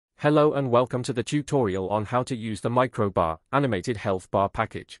Hello and welcome to the tutorial on how to use the MicroBar animated health bar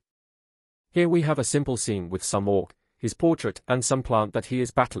package. Here we have a simple scene with some orc, his portrait and some plant that he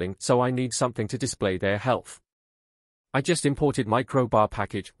is battling, so I need something to display their health. I just imported MicroBar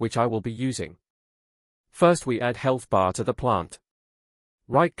package which I will be using. First we add health bar to the plant.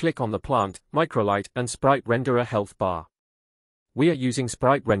 Right click on the plant, Microlight and sprite renderer health bar. We are using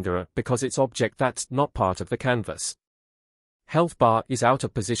sprite renderer because it's object that's not part of the canvas. Health bar is out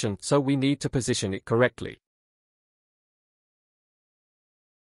of position, so we need to position it correctly.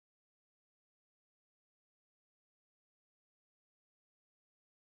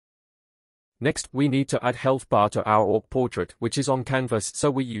 Next, we need to add health bar to our orc portrait, which is on canvas,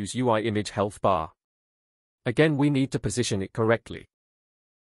 so we use UI image health bar. Again, we need to position it correctly.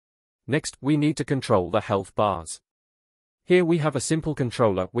 Next, we need to control the health bars. Here we have a simple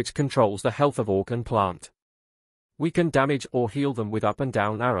controller which controls the health of orc and plant. We can damage or heal them with up and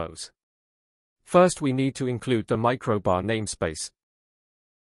down arrows. First we need to include the MicroBar namespace.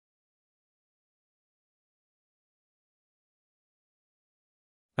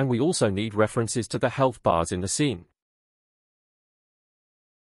 And we also need references to the health bars in the scene.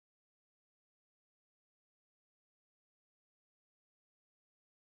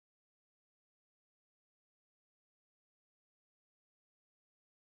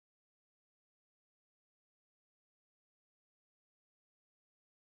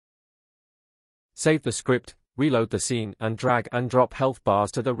 Save the script, reload the scene and drag and drop health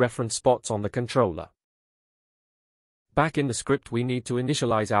bars to the reference spots on the controller. Back in the script we need to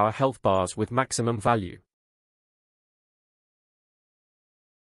initialize our health bars with maximum value.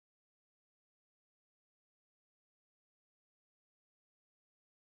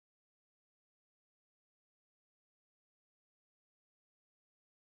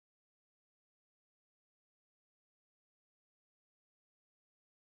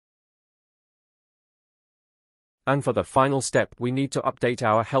 And for the final step, we need to update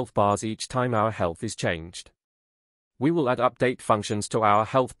our health bars each time our health is changed. We will add update functions to our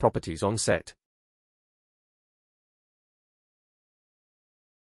health properties on set.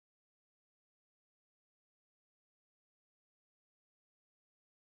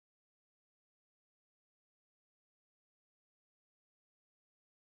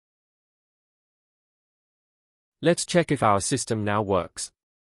 Let's check if our system now works.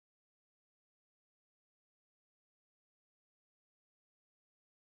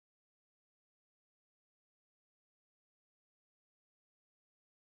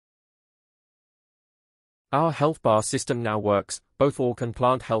 Our health bar system now works. Both orc and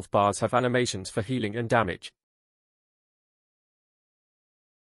plant health bars have animations for healing and damage.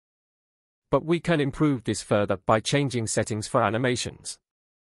 But we can improve this further by changing settings for animations.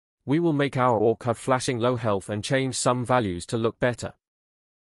 We will make our orc have flashing low health and change some values to look better.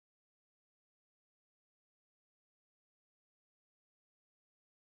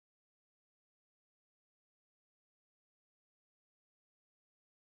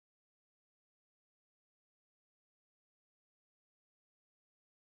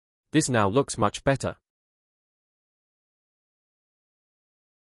 This now looks much better.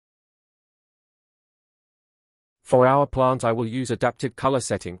 For our plant I will use adaptive color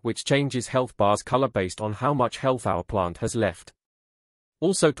setting which changes health bars color based on how much health our plant has left.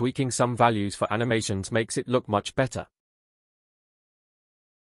 Also tweaking some values for animations makes it look much better.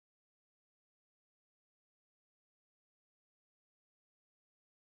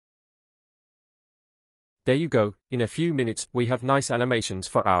 There you go, in a few minutes we have nice animations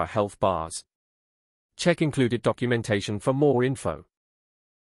for our health bars. Check included documentation for more info.